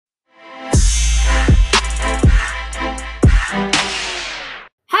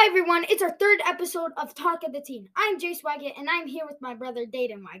everyone. It's our third episode of Talk of the Teen. I'm Jace Waggett, and I'm here with my brother,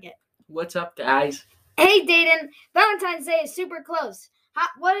 Dayden Waggett. What's up, guys? Hey, Dayden. Valentine's Day is super close.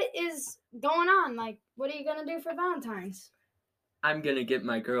 What is going on? What are you going to do for Valentine's? I'm going to get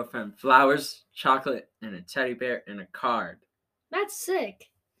my girlfriend flowers, chocolate, and a teddy bear and a card. That's sick.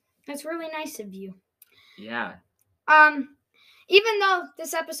 That's really nice of you. Yeah. Even though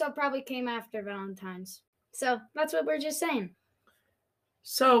this episode probably came after Valentine's. So, that's what we're just saying.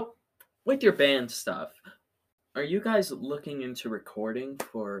 So, with your band stuff, are you guys looking into recording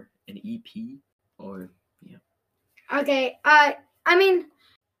for an EP or, Okay, I'm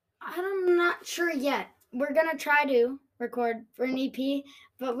not sure yet. We're going to try to record for an EP,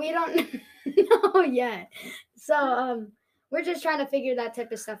 but we don't know yet. So, we're just trying to figure that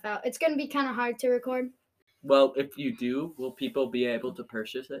type of stuff out. It's going to be kind of hard to record. Well, if you do, will people be able to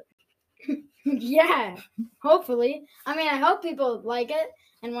purchase it? Yeah, hopefully. I hope people like it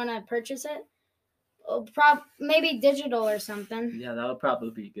and want to purchase it. Maybe digital or something. Yeah, that'll probably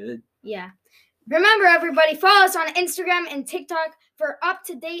be good. Yeah. Remember, everybody, follow us on Instagram and TikTok for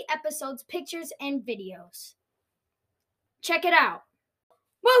up-to-date episodes, pictures, and videos. Check it out.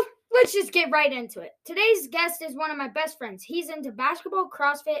 Well, let's just get right into it. Today's guest is one of my best friends. He's into basketball,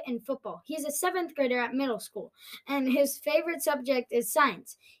 CrossFit, and football. He's a 7th grader at middle school, and his favorite subject is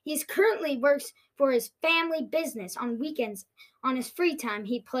science. He currently works for his family business on weekends. On his free time,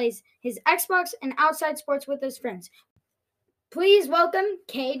 he plays his Xbox and outside sports with his friends. Please welcome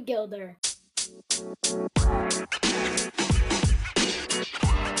Cade Gilder.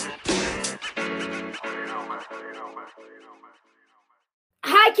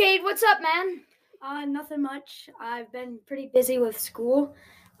 Hi, Cade. What's up, man? Nothing much. I've been pretty busy with school,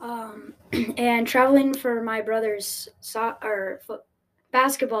 and traveling for my brother's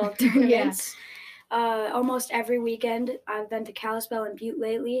basketball tournaments. Almost every weekend. I've been to Kalispell and Butte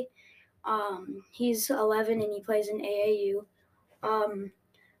lately. He's 11 and he plays in AAU.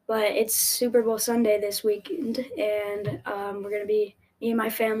 But it's Super Bowl Sunday this weekend, and we're gonna be, me and my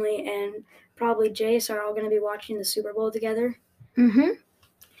family and probably Jace are all gonna be watching the Super Bowl together.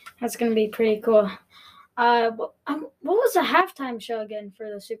 That's going to be pretty cool. What was the halftime show again for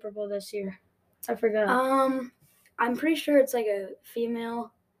the Super Bowl this year? I forgot. I'm pretty sure it's like a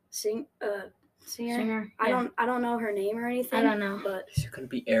female singer. Singer. I don't know her name or anything. I don't know. But Is it going to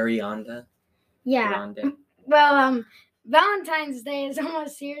be Ariana? Yeah. Well, Valentine's Day is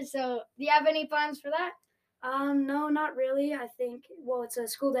almost here, so do you have any plans for that? No, not really. I think, it's a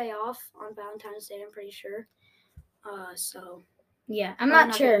school day off on Valentine's Day, I'm pretty sure. So yeah, I'm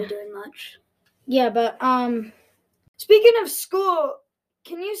not sure. Gonna be doing much. Yeah, but speaking of school,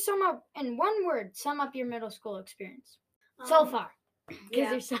 can you sum up your middle school experience so far?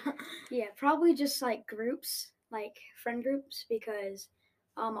 Yeah, probably just like groups, like friend groups, because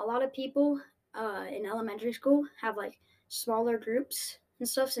a lot of people in elementary school have like smaller groups and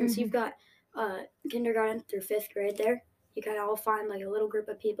stuff. Since you've got kindergarten through 5th grade there, you kind of all find like a little group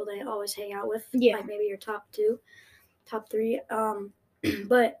of people that you always hang out with. Yeah, like maybe your top 2, top 3.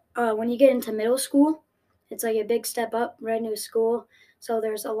 But when you get into middle school, it's like a big step up, brand new school. So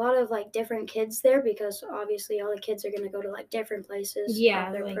there's a lot of like different kids there because obviously all the kids are going to go to like different places.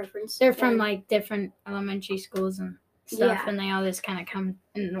 Yeah, their preference. They're from like different elementary schools and stuff, and they all just kind of come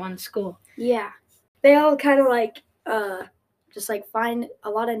in one school. Yeah, they all kind of like just like find a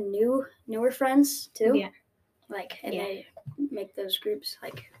lot of newer friends too. Yeah, they make those groups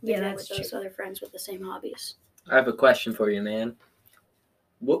like that's with those other friends with the same hobbies. I have a question for you, man.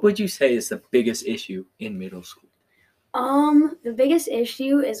 What would you say is the biggest issue in middle school? The biggest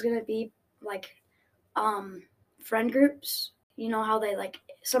issue is gonna be like friend groups. You know how they like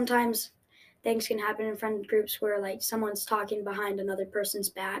sometimes things can happen in friend groups where like someone's talking behind another person's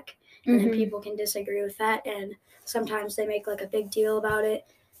back, and then people can disagree with that, and sometimes they make like a big deal about it,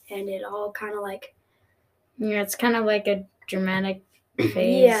 and it all kind of like it's kind of like a dramatic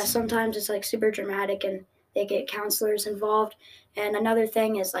phase. Yeah, sometimes it's like super dramatic, and they get counselors involved. And another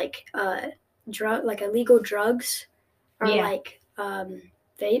thing is like illegal drugs or like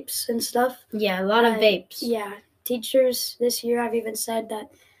vapes and stuff. Yeah, a lot of vapes. Yeah, teachers this year have even said that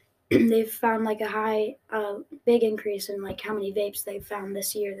they've found like a big increase in like how many vapes they've found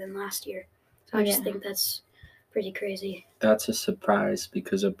this year than last year. So I just think that's pretty crazy. That's a surprise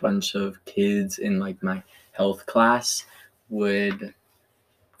because a bunch of kids in like my health class would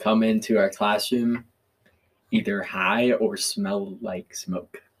come into our classroom either high or smell like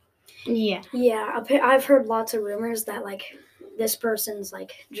smoke. Yeah. Yeah, I've heard lots of rumors that like this person's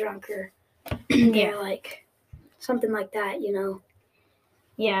like drunk or like something like that, you know.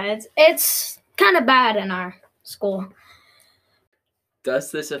 Yeah, it's kind of bad in our school.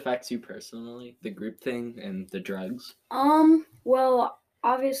 Does this affect you personally, the group thing and the drugs? Well,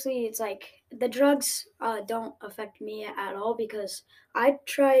 obviously it's like the drugs don't affect me at all because I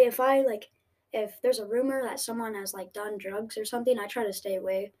try if there's a rumor that someone has like done drugs or something, I try to stay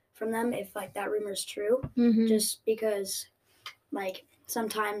away from them if like that rumor is true. Mm-hmm. Just because like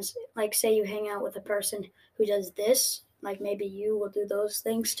sometimes like say you hang out with a person who does this, like maybe you will do those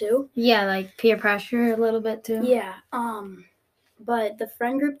things too. Yeah, like peer pressure a little bit too. Yeah. But the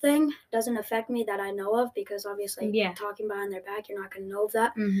friend group thing doesn't affect me that I know of because obviously talking behind their back, you're not gonna know of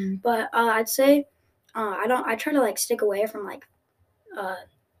that. Mm-hmm. But I'd say I try to like stick away from like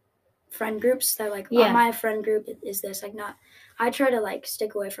friend groups that like my friend group is this like not. I try to like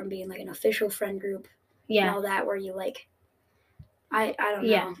stick away from being like an official friend group. Yeah. And all that where you like. I don't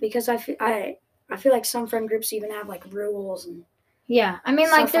know because I feel like some friend groups even have like rules and. Yeah, I mean,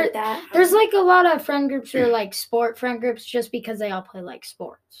 like, there's, like, a lot of friend groups or, like, sport friend groups just because they all play, like,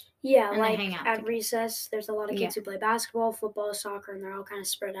 sports. Yeah, and like, they hang out at together. recess, there's a lot of kids who play basketball, football, soccer, and they're all kind of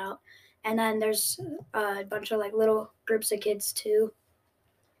spread out. And then there's a bunch of, like, little groups of kids, too.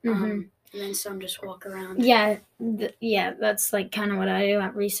 Mm-hmm. And then some just walk around. Yeah, that's, like, kind of what I do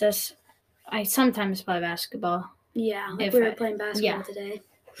at recess. I sometimes play basketball. Yeah, like we were playing basketball today.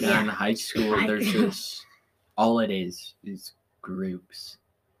 Yeah, in high school, there's just, all it is groups.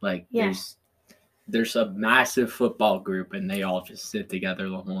 Like there's a massive football group and they all just sit together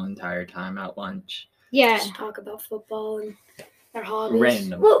the whole entire time at lunch. Yeah. Just talk about football and their hobbies.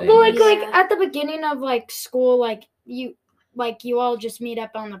 Random well things. like at the beginning of like school, like you all just meet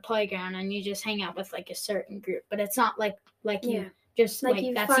up on the playground and you just hang out with like a certain group. But it's not like you just like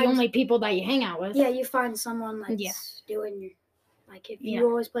that's the only people that you hang out with. Yeah, you find someone like doing your like if you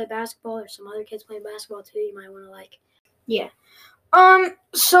always play basketball or some other kids play basketball too, you might want to like. Yeah.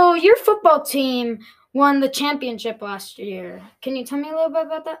 So your football team won the championship last year. Can you tell me a little bit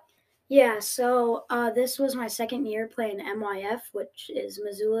about that? Yeah, so this was my second year playing MYF, which is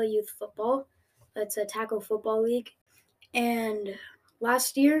Missoula Youth Football. It's a tackle football league. And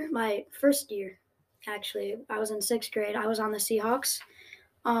last year, my first year, actually, I was in 6th grade. I was on the Seahawks.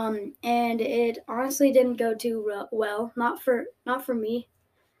 And it honestly didn't go too well. Not for me.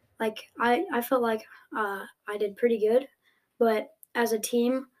 Like I felt like I did pretty good, but as a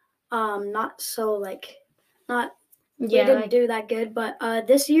team, not so like not. We didn't do that good. But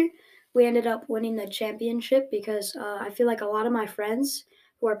this year, we ended up winning the championship because I feel like a lot of my friends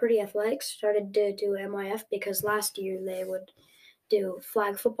who are pretty athletic started to do MYF because last year they would do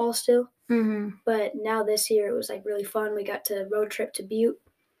flag football still. Mm-hmm. But now this year it was like really fun. We got to road trip to Butte,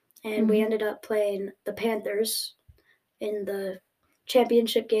 and we ended up playing the Panthers in the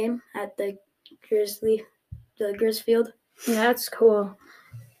championship game at the Grizz Field. Yeah, that's cool.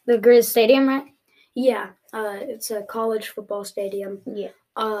 The Grizz Stadium, right? Yeah, it's a college football stadium. Yeah.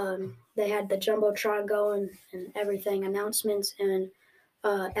 They had the Jumbotron going and everything, announcements and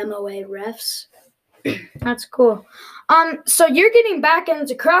MOA refs. That's cool. So you're getting back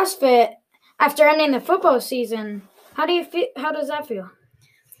into CrossFit after ending the football season. How do you feel? How does that feel?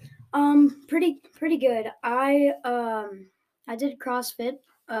 Pretty good. I did CrossFit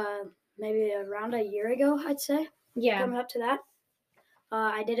maybe around a year ago, I'd say. Yeah. Coming up to that.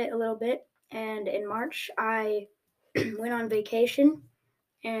 I did it a little bit, and in March I went on vacation,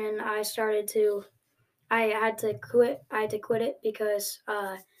 and I had to quit it because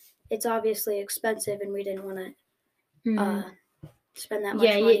it's obviously expensive, and we didn't want to spend that much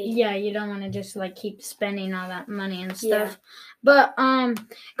money. You don't want to just like keep spending all that money and stuff. But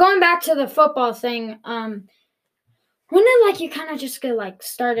going back to the football thing, when did like you kind of just get like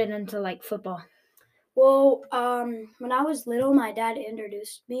started into like football? Well, when I was little, my dad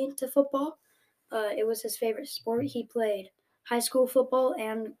introduced me to football. It was his favorite sport. He played high school football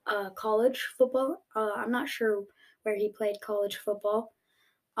and college football. I'm not sure where he played college football,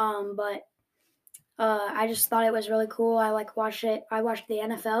 but I just thought it was really cool. I like watched it. I watched the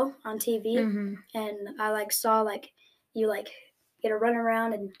NFL on TV, and I like saw like you like get to run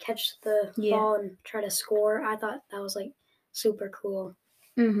around and catch the ball and try to score. I thought that was like super cool.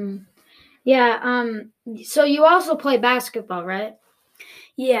 Mm-hmm. Yeah. So you also play basketball, right?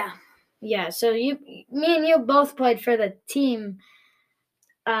 Yeah. Yeah. So me and you both played for the team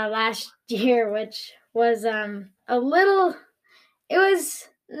last year, which was a little. It was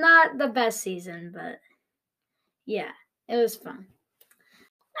not the best season, but yeah, it was fun.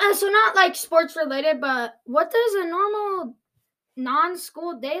 So not like sports related, but what does a normal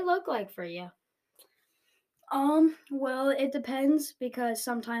non-school day look like for you? Well, it depends because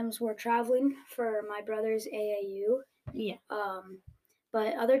sometimes we're traveling for my brother's AAU. Yeah.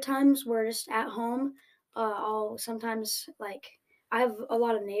 But other times we're just at home. I'll sometimes like I have a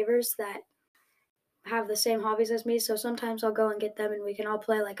lot of neighbors that have the same hobbies as me, so sometimes I'll go and get them and we can all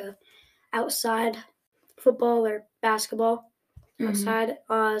play like a outside football or basketball outside.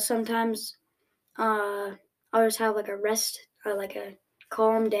 Sometimes I'll just have like a rest, like a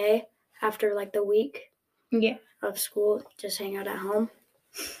calm day after like the week of school, just hang out at home.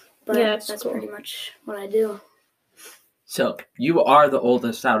 But that's cool. Pretty much what I do. So you are the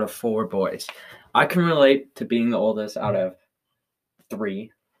oldest out of 4 boys. I can relate to being the oldest out of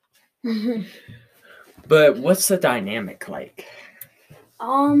 3. But what's the dynamic like?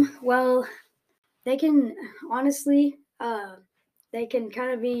 Well, they can honestly, they can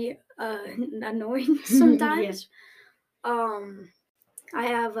kind of be annoying sometimes. I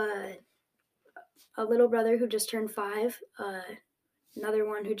have a little brother who just turned 5, another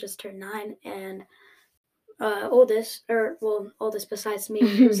one who just turned 9, and oldest besides me,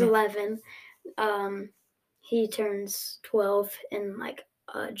 who's 11. He turns 12 in like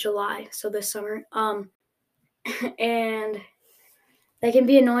July, so this summer. And they can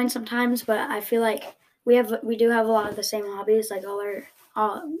be annoying sometimes, but I feel like we do have a lot of the same hobbies. Like all our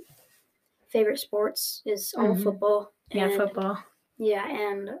favorite sports is all football. Football. Yeah,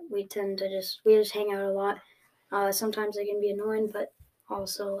 and we tend to just hang out a lot. Sometimes they can be annoying, but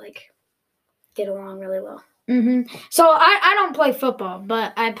also like get along really well. So I don't play football,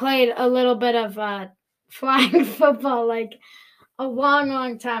 but I played a little bit of flag football like a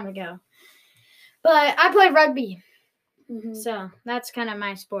long time ago. But I play rugby. So that's kind of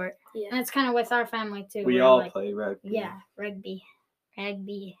my sport. Yeah. And it's kind of with our family too. We all play rugby. Yeah, rugby.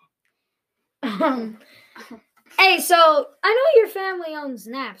 Hey, so I know your family owns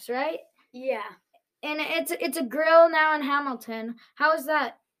Naps, right? Yeah. And it's a grill now in Hamilton. How is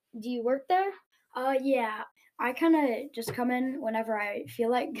that? Do you work there? Yeah. I kind of just come in whenever I feel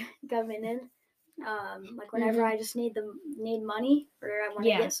like coming in. Like whenever I just need money or I want to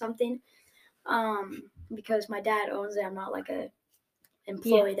get something. Because my dad owns it. I'm not like a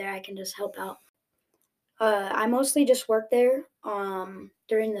employee there. I can just help out. I mostly just work there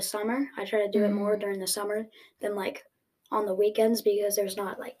during the summer. I try to do it more during the summer than like on the weekends because there's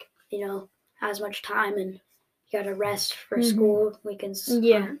not like, as much time and you got to rest for school. Weekends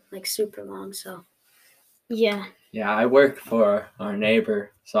aren't like super long, so. Yeah. Yeah, I work for our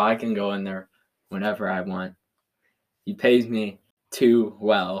neighbor, so I can go in there whenever I want. He pays me too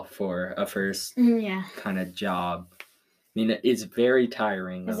well for a first kind of job. I mean, it's very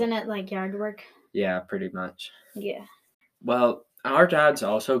tiring. Isn't it like yard work? Yeah, pretty much. Yeah. Well, our dad's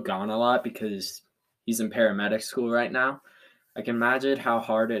also gone a lot because he's in paramedic school right now. I can imagine how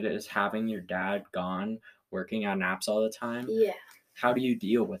hard it is having your dad gone, working on Naps all the time. Yeah. How do you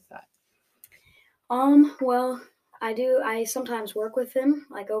deal with that? Well, I sometimes work with him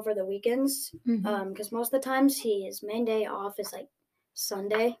like over the weekends because most of the times his main day off is like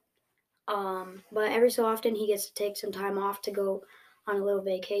Sunday. But every so often he gets to take some time off to go on a little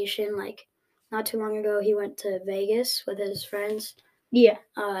vacation. Like not too long ago, he went to Vegas with his friends. Yeah.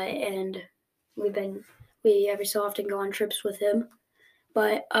 And we every so often go on trips with him.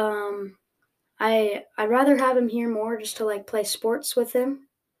 But I'd rather have him here more just to like play sports with him.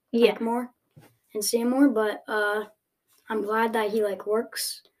 Yeah. Like, more and see him more. But I'm glad that he like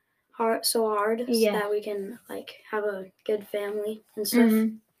works so hard so that we can like have a good family and stuff.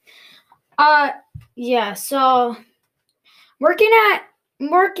 Yeah, so working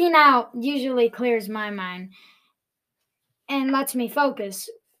out usually clears my mind and lets me focus.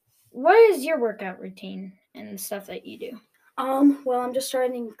 What is your workout routine and stuff that you do? Well, I'm just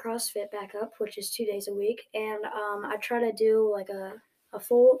starting CrossFit back up, which is 2 days a week, and I try to do like a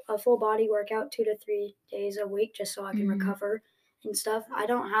full body workout 2 to 3 days a week just so I can recover and stuff. I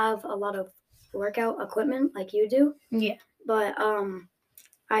don't have a lot of workout equipment like you do. Yeah. But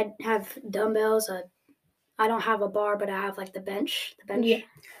I have dumbbells. I don't have a bar, but I have like the bench thingy.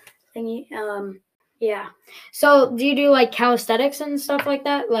 Yeah. So do you do like calisthenics and stuff like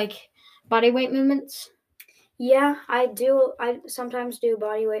that, like body weight movements? Yeah, I do. I sometimes do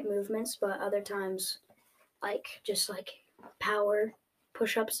body weight movements, but other times, like just like power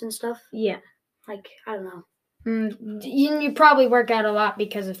push-ups and stuff. Yeah. Like I don't know. You probably work out a lot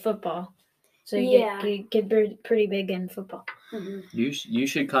because of football. So you get pretty big in football. You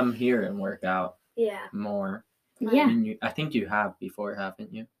should come here and work out. Yeah. More. Yeah. I think you have before,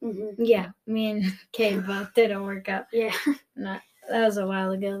 haven't you? Yeah. Me and Cade both did a workout. Yeah. That was a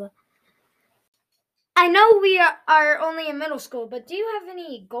while ago though. I know we are only in middle school, but do you have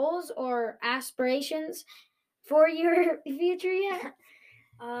any goals or aspirations for your future yet?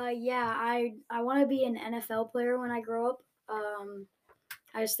 Yeah, I want to be an NFL player when I grow up.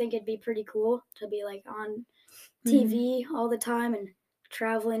 I just think it'd be pretty cool to be like on TV all the time and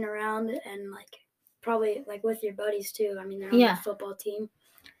traveling around and like probably like with your buddies too. I mean, they're on the football team,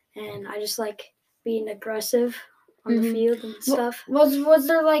 and I just like being aggressive on the field and stuff. Was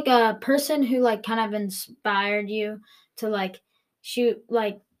there like a person who like kind of inspired you to like shoot,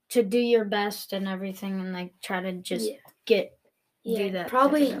 like to do your best and everything, and like try to just do that?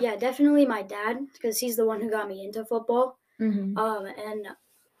 Probably, definitely my dad, because he's the one who got me into football. Mm-hmm. And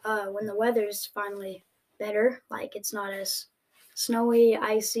when the weather's finally better, like it's not as snowy,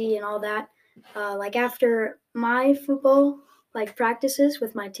 icy, and all that, like after my football like practices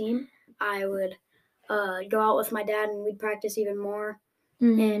with my team, I would go out with my dad and we'd practice even more.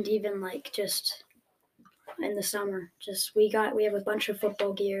 And even like just in the summer, just we have a bunch of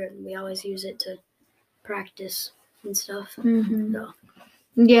football gear and we always use it to practice and stuff. So.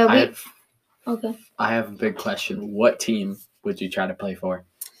 Yeah, I have a big question. What team would you try to play for?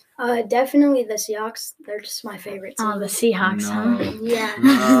 Definitely the Seahawks. They're just my favorite team. Oh, the Seahawks, huh? Yeah.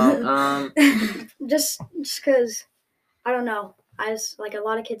 No, just because, I don't know. I just, like, a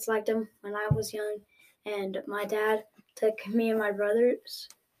lot of kids liked them when I was young, and my dad took me and my brothers,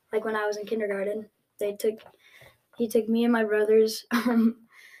 like when I was in kindergarten, he took me and my brothers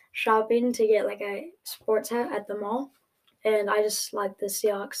shopping to get like a sports hat at the mall, and I just like the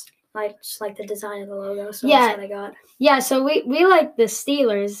Seahawks. Just like the design of the logo, so that's what I got. Yeah, so we like the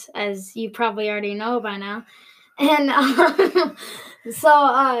Steelers, as you probably already know by now. And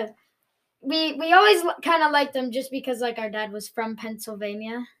so we always kind of liked them just because like our dad was from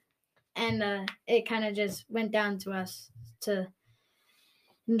Pennsylvania, and it kind of just went down to us to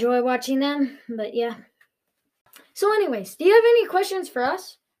enjoy watching them. But yeah. So anyways, do you have any questions for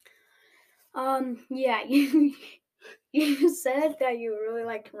us? Yeah, you said that you really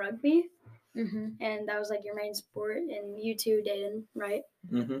liked rugby, and that was like your main sport, and you too, Dayton, right?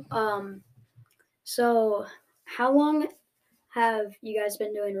 So how long have you guys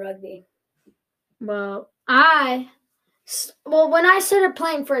been doing rugby? Well, when I started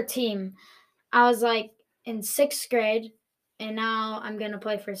playing for a team, I was like in 6th grade, and now I'm going to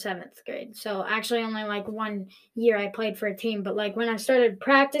play for 7th grade. So actually only like 1 year I played for a team, but like when I started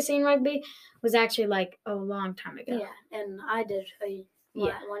practicing rugby was actually like a long time ago. Yeah, and I did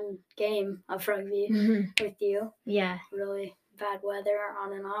one game of rugby with you. Yeah. Really bad weather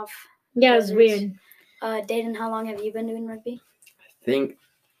on and off. Yeah, it was weird. Dayton, how long have you been doing rugby? I think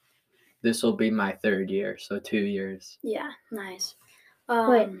this will be my 3rd year, so 2 years. Yeah, nice.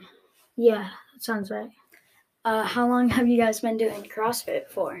 Wait. Yeah, that sounds right. How long have you guys been doing CrossFit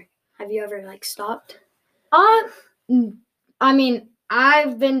for? Have you ever like stopped? I mean,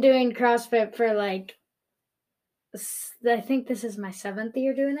 I've been doing CrossFit for like, I think this is my 7th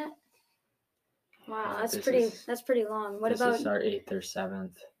year doing it. Wow, that's pretty long. What this about is our 8th or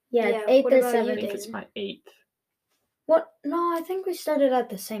 7th? Yeah, 8th or 7th. I think it's my 8th. What? No, I think we started at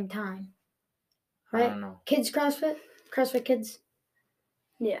the same time. Right? I don't know. Kids CrossFit? CrossFit Kids?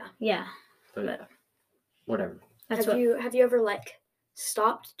 Yeah. Yeah. But whatever. Have you ever like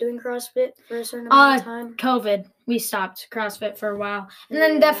stopped doing CrossFit for a certain amount of time? COVID. We stopped CrossFit for a while. And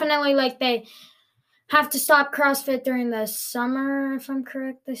then definitely like they have to stop CrossFit during the summer, if I'm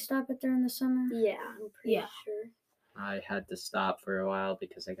correct. They stop it during the summer. Yeah, I'm pretty sure. I had to stop for a while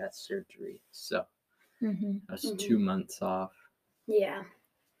because I got surgery. So I was 2 months off. Yeah.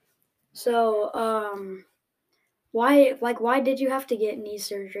 So, why did you have to get knee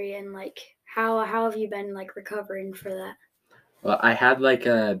surgery, and like how have you been like recovering for that? Well, I had like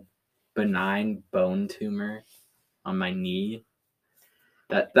a benign bone tumor on my knee.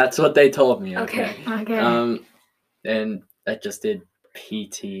 That's what they told me. Okay. And I just did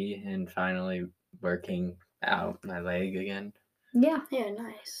PT and finally working out my leg again. Yeah. Yeah,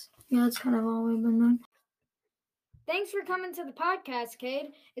 nice. Yeah, that's kind of all we've been doing. Thanks for coming to the podcast,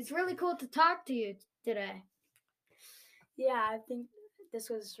 Cade. It's really cool to talk to you today. Yeah, I think this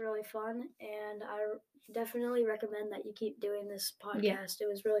was really fun, and I definitely recommend that you keep doing this podcast. Yeah. It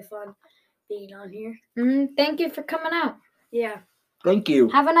was really fun being on here. Thank you for coming out. Yeah. Thank you.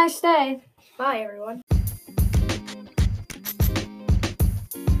 Have a nice day. Bye, everyone.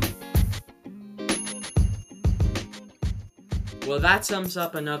 Well, that sums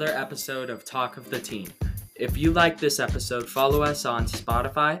up another episode of Talk of the Teen. If you like this episode, follow us on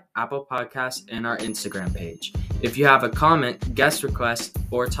Spotify, Apple Podcasts, and our Instagram page. If you have a comment, guest request,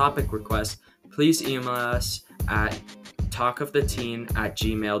 or topic request, please email us at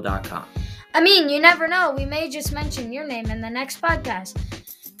talkoftheteen@gmail.com. I mean, you never know. We may just mention your name in the next podcast.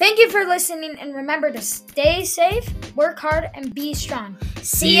 Thank you for listening, and remember to stay safe, work hard, and be strong.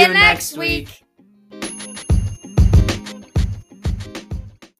 See you next week.